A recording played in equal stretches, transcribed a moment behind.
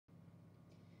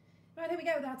Right, here we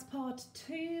go. That's part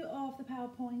 2 of the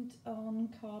PowerPoint on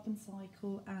carbon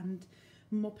cycle and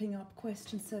mopping up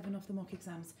question 7 of the mock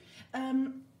exams.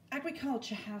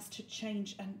 Agriculture has to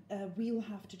change and will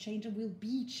have to change and will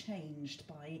be changed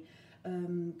by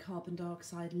carbon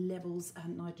dioxide levels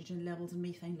and nitrogen levels and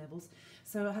methane levels.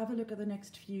 So have a look at the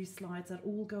next few slides that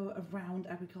all go around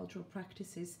agricultural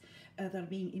practices that are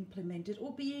being implemented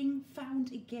or being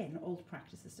found again, old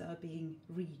practices that are being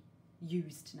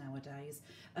reused nowadays.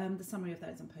 The summary of that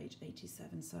is on page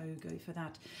 87, so go for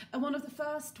that. And one of the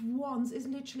first ones is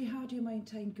literally how do you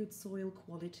maintain good soil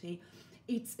quality.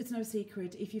 It's no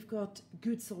secret, if you've got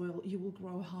good soil you will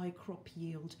grow high crop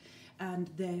yield, and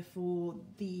therefore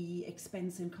the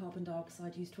expense in carbon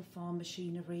dioxide used for farm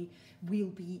machinery will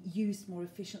be used more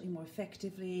efficiently, more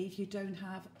effectively. If you don't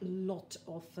have a lot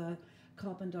of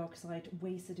carbon dioxide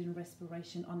wasted in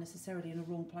respiration unnecessarily in the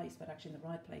wrong place but actually in the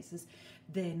right places,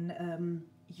 then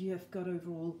you've got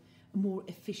overall more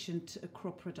efficient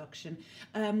crop production.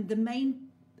 The main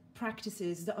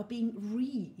practices that are being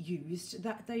reused,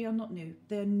 that they are not new.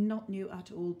 They're not new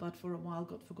at all, but for a while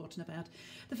got forgotten about.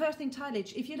 The first thing,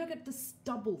 tillage. If you look at the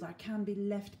stubble that can be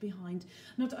left behind,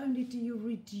 not only do you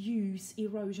reduce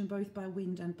erosion both by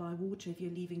wind and by water if you're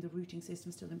leaving the rooting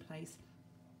system still in place,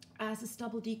 as the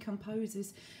stubble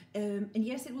decomposes, and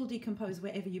yes, it will decompose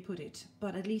wherever you put it,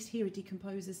 but at least here it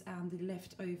decomposes and the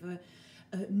leftover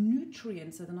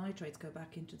nutrients, so the nitrates, go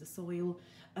back into the soil,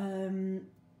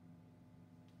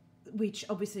 which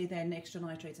obviously then extra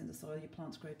nitrates in the soil, your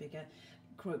plants grow bigger,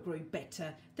 grow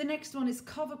better. The next one is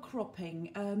cover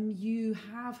cropping. You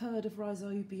have heard of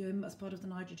rhizobium as part of the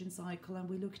nitrogen cycle, and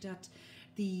we looked at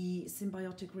the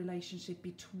symbiotic relationship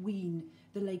between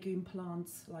the legume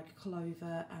plants like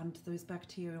clover and those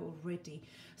bacteria already.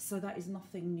 So that is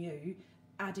nothing new.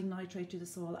 Adding nitrate to the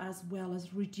soil as well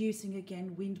as reducing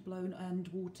again wind-blown and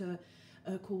water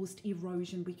caused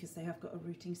erosion because they have got a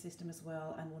rooting system as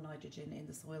well and more nitrogen in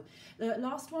the soil. The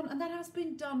last one, and that has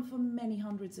been done for many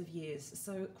hundreds of years,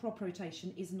 so crop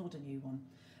rotation is not a new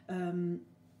one.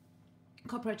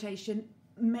 Crop rotation,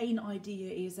 main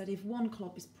idea is that if one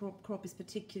crop is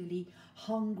particularly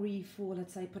hungry for,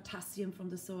 let's say, potassium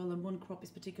from the soil, and one crop is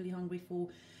particularly hungry for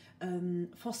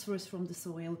phosphorus from the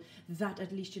soil, that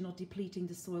at least you're not depleting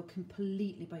the soil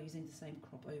completely by using the same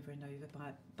crop over and over,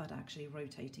 but actually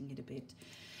rotating it a bit.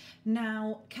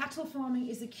 Now, cattle farming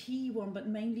is a key one, but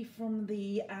mainly from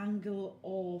the angle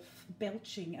of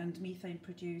belching and methane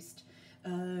produced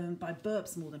by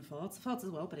burps more than farts. Farts as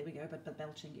well, but here we go, but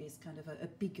belching is kind of a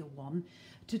bigger one,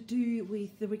 to do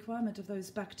with the requirement of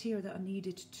those bacteria that are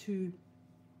needed to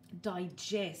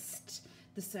digest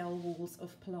the cell walls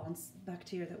of plants,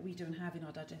 bacteria that we don't have in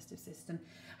our digestive system.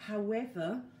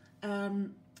 However,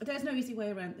 there's no easy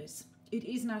way around this. It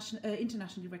is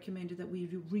internationally recommended that we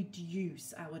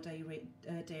reduce our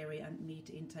dairy and meat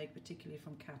intake, particularly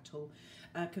from cattle,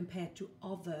 compared to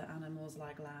other animals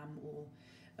like lamb or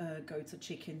goats or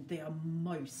chicken. They are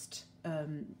most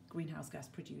greenhouse gas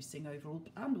producing overall,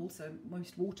 and also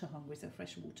most water hungry, so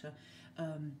fresh water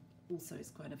also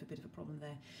is kind of a bit of a problem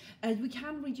there. We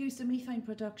can reduce the methane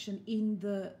production in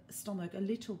the stomach a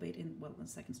little bit, in the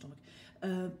second stomach,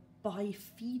 by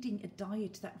feeding a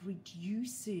diet that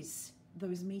reduces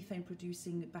those methane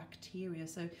producing bacteria.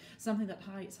 So something that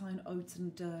it's high in oats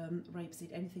and rapeseed,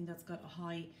 anything that's got a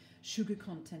high sugar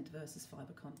content versus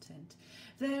fiber content.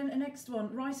 Then the next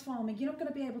one, rice farming. You're not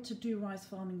going to be able to do rice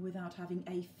farming without having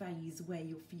a phase where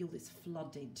your field is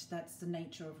flooded. That's the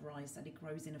nature of rice, that it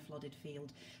grows in a flooded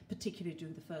field, particularly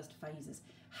during the first phases.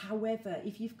 However,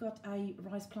 if you've got a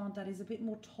rice plant that is a bit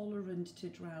more tolerant to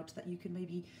drought, that you can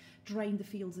maybe drain the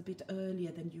fields a bit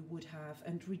earlier than you would have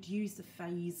and reduce the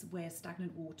phase where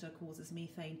stagnant water causes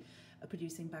methane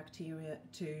producing bacteria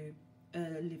to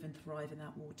live and thrive in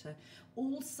that water.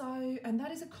 Also, and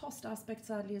that is a cost aspect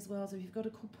sadly as well, so if you've got a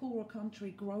poorer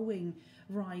country growing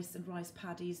rice and rice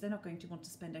paddies, they're not going to want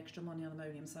to spend extra money on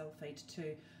ammonium sulfate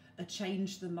to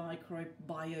change the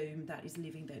microbiome that is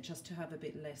living there just to have a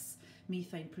bit less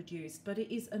methane produced. But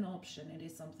it is an option, it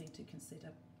is something to consider.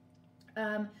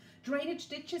 Drainage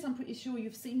ditches, I'm pretty sure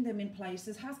you've seen them in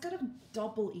places, has got a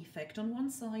double effect. On one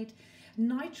side,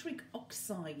 nitric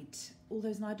oxide, all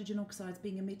those nitrogen oxides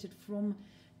being emitted from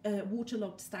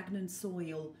waterlogged stagnant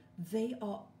soil,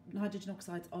 nitrogen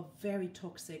oxides are very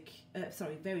toxic,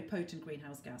 very potent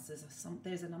greenhouse gases.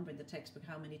 There's a number in the textbook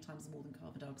how many times more than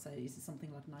carbon dioxide is. It's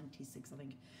something like 96, I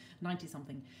think, 90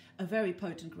 something. A very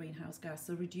potent greenhouse gas,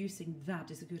 so reducing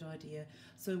that is a good idea.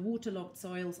 So waterlogged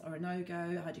soils are a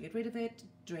no-go. How do you get rid of it?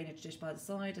 Drainage dish by the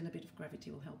side, and a bit of gravity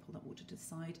will help pull that water to the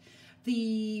side.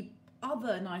 The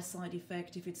other nice side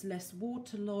effect, if it's less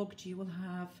waterlogged, you will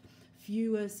have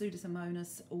fewer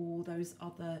Pseudomonas or those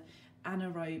other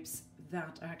anaerobes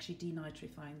that are actually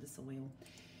denitrifying the soil.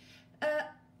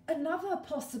 Another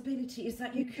possibility is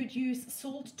that you could use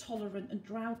salt-tolerant and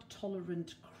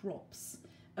drought-tolerant crops.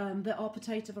 There are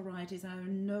potato varieties. I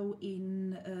know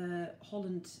in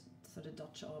Holland, sort of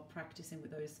Dutch are practicing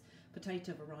with those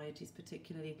potato varieties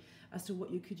particularly, as to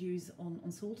what you could use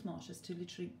on salt marshes to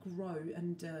literally grow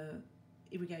and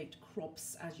irrigate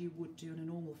crops as you would do in a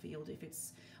normal field if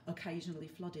it's occasionally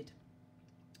flooded.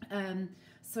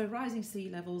 So rising sea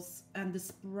levels and the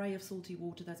spray of salty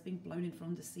water that's being blown in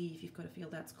from the sea, if you've got a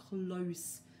field that's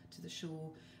close to the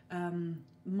shore,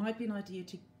 might be an idea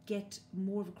to get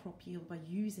more of a crop yield by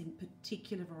using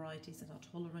particular varieties that are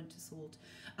tolerant to salt.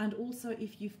 And also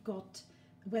if you've got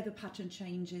weather pattern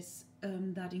changes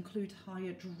that include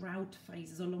higher drought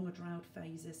phases or longer drought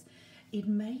phases, it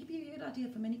may be a good idea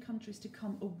for many countries to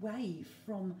come away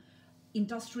from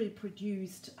industrially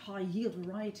produced high yield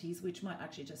varieties, which might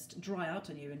actually just dry out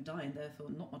on you and die and therefore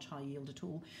not much high yield at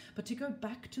all, but to go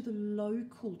back to the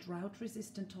local drought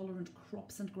resistant tolerant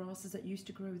crops and grasses that used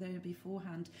to grow there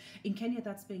beforehand. In Kenya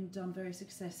that's being done very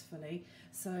successfully,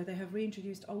 so they have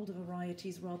reintroduced older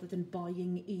varieties rather than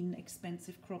buying in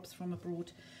expensive crops from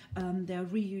abroad. They're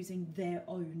reusing their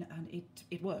own and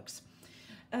it works.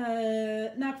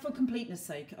 Now for completeness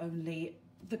sake only,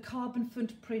 the carbon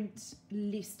footprint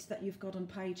list that you've got on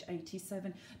page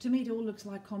 87, to me it all looks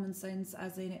like common sense,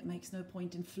 as in it makes no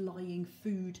point in flying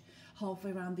food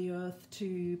halfway around the earth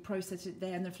to process it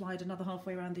there and then fly it another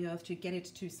halfway around the earth to get it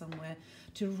to somewhere,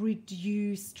 to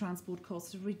reduce transport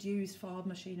costs, to reduce farm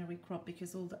machinery crop,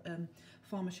 because all the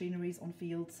farm machinery is on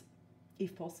fields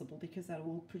if possible, because that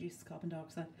all produces carbon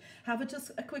dioxide. Have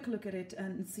just a quick look at it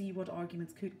and see what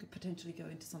arguments could potentially go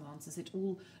into some answers. It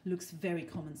all looks very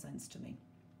common sense to me.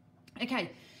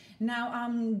 Okay, now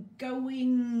I'm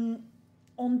going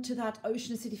on to that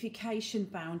ocean acidification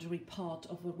boundary part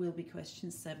of what will be question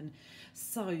 7.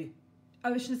 So,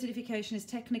 ocean acidification is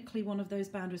technically one of those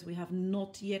boundaries we have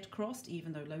not yet crossed,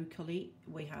 even though locally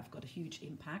we have got a huge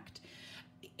impact.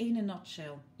 In a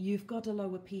nutshell, you've got a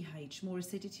lower pH, more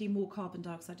acidity, more carbon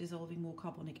dioxide dissolving, more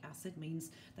carbonic acid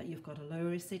means that you've got a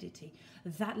lower acidity.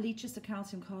 That leaches the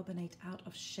calcium carbonate out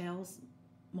of shells,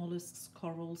 mollusks,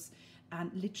 corals, and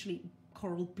literally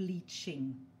coral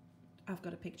bleaching. I've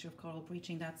got a picture of coral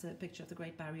bleaching. That's a picture of the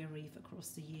Great Barrier Reef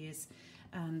across the years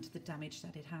and the damage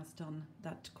that it has done,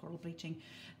 that coral bleaching.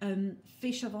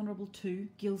 Fish are vulnerable too.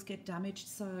 Gills get damaged.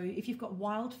 So if you've got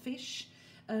wild fish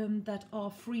that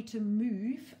are free to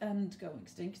move and go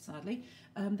extinct, sadly,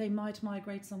 they might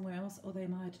migrate somewhere else, or they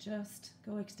might just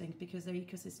go extinct because their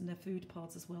ecosystem, their food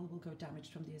parts as well, will go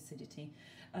damaged from the acidity.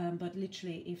 But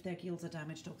literally, if their gills are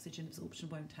damaged, oxygen absorption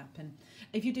won't happen.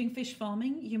 If you're doing fish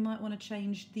farming, you might want to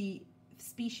change the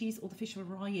species or the fish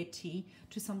variety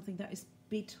to something that is a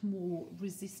bit more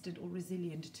resistant or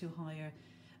resilient to higher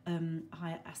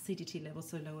acidity levels,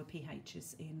 so lower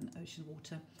pHs in ocean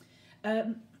water.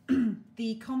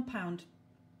 The compound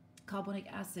carbonic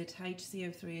acid,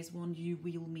 HCO3, is one you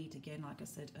will meet again, like I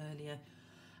said earlier.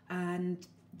 And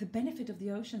the benefit of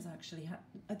the oceans actually,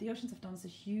 the oceans have done us a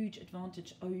huge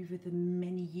advantage over the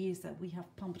many years that we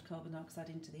have pumped carbon dioxide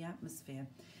into the atmosphere.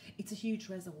 It's a huge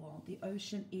reservoir. The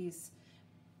ocean is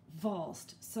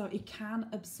vast, so it can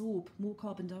absorb more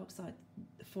carbon dioxide.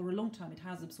 For a long time it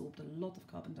has absorbed a lot of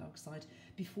carbon dioxide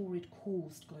before it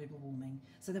caused global warming.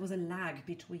 So there was a lag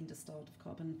between the start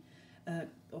of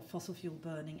of fossil fuel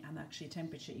burning and actually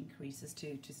temperature increases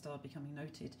to start becoming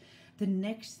noted. The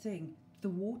next thing, the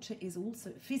water is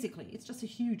also physically, it's just a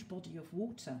huge body of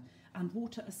water, and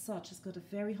water as such has got a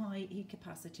very high heat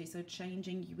capacity. So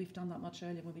changing, we've done that much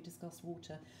earlier when we discussed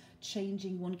water,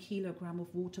 changing 1 kilogram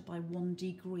of water by 1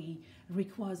 degree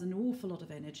requires an awful lot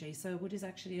of energy. So what is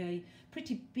actually a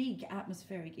pretty big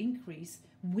atmospheric increase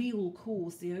will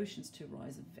cause the oceans to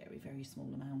rise a very, very small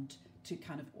amount to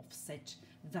kind of offset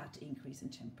that increase in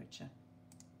temperature.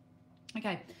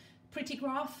 Okay, pretty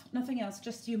graph, nothing else,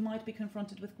 just you might be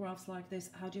confronted with graphs like this.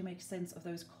 How do you make sense of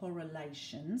those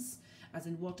correlations, as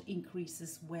in what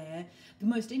increases where? The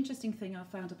most interesting thing I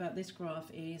found about this graph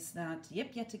is that,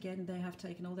 yet again, they have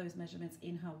taken all those measurements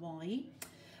in Hawaii.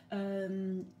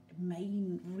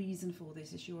 Main reason for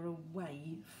this is you're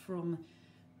away from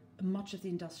much of the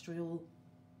industrial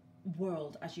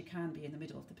world as you can be in the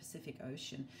middle of the Pacific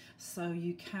Ocean. So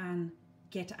you can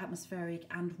get atmospheric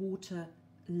and water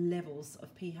levels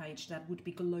of pH that would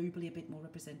be globally a bit more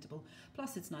representable.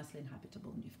 Plus it's nicely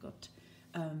inhabitable and you've got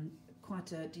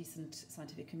quite a decent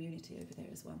scientific community over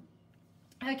there as well.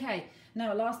 Okay,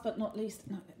 now last but not least,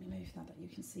 no, let me move that you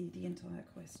can see the entire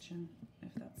question,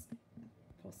 if that's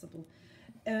possible.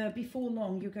 Before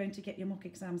long, you're going to get your mock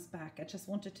exams back. I just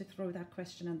wanted to throw that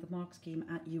question and the mark scheme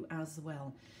at you as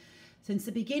well. Since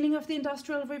the beginning of the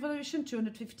Industrial Revolution,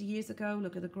 250 years ago,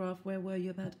 look at the graph, where were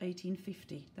you about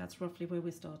 1850? That's roughly where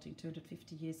we're starting,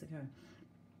 250 years ago.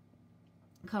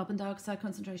 Carbon dioxide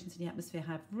concentrations in the atmosphere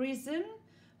have risen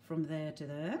from there to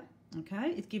there.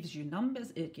 Okay, it gives you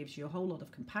numbers, it gives you a whole lot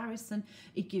of comparison,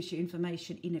 it gives you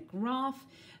information in a graph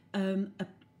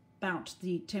about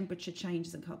the temperature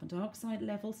changes and carbon dioxide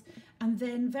levels, and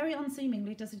then very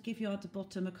unseemingly does it give you at the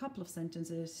bottom a couple of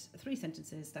sentences, 3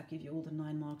 sentences that give you all the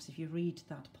 9 marks if you read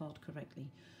that part correctly.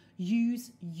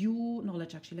 Use your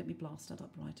knowledge, actually let me blast that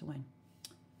up right away.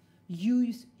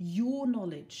 Use your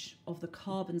knowledge of the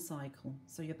carbon cycle,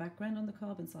 so your background on the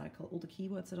carbon cycle, all the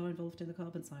keywords that are involved in the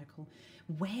carbon cycle.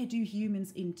 Where do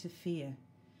humans interfere?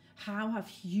 How have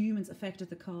humans affected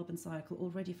the carbon cycle?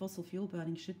 Already fossil fuel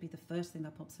burning should be the first thing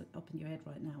that pops up in your head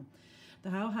right now.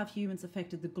 How have humans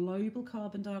affected the global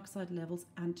carbon dioxide levels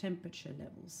and temperature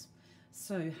levels?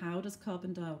 So how does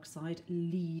carbon dioxide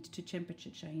lead to temperature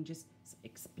changes? So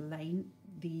explain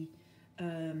the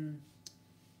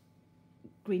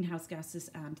greenhouse gases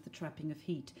and the trapping of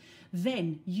heat.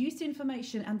 Then use the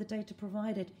information and the data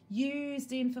provided. Use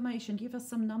the information. Give us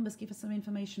some numbers. Give us some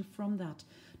information from that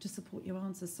to support your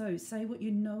answer. So say what you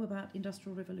know about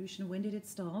Industrial Revolution. When did it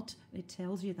start? It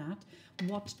tells you that.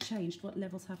 What changed? What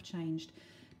levels have changed?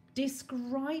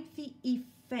 Describe the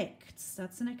effects.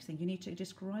 That's the next thing. You need to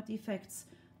describe the effects,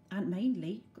 and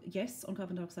mainly, yes, on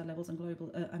carbon dioxide levels and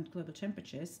global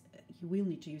temperatures. You will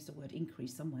need to use the word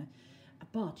increase somewhere.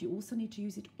 But you also need to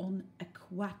use it on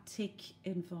aquatic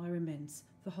environments,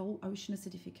 the whole ocean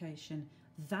acidification.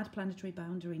 That planetary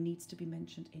boundary needs to be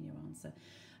mentioned in your answer.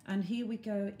 And here we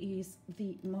go is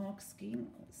the mark scheme.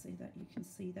 Let's see that you can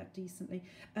see that decently.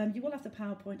 You will have the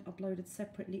PowerPoint uploaded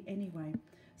separately anyway.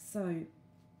 So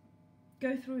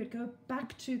go through it, go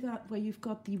back to that where you've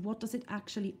got the what does it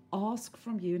actually ask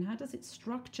from you and how does it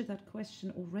structure that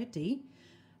question already?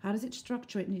 How does it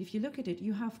structure it? And if you look at it,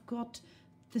 you have got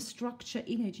the structure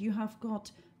in it. You have got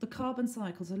the carbon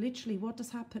cycle. So literally, what does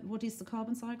happen? What is the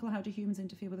carbon cycle? How do humans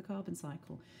interfere with the carbon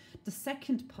cycle? The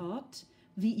second part,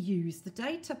 the use the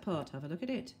data part. Have a look at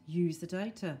it. Use the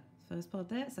data. First part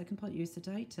there, second part, use the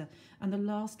data. And the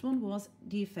last one was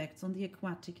the effects on the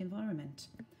aquatic environment.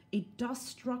 It does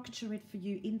structure it for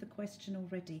you in the question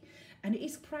already. And it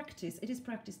is practice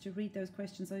to read those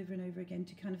questions over and over again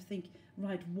to kind of think,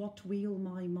 right, what will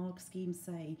my mark scheme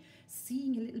say?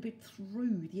 Seeing a little bit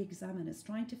through the examiners,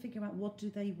 trying to figure out what do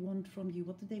they want from you,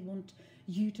 what do they want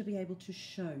you to be able to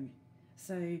show.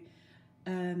 So,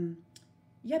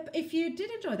 yep, if you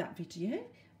did enjoy that video,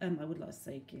 I would like to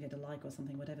say give it a like or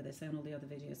something, whatever they say on all the other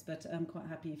videos, but I'm quite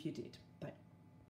happy if you did. Bye.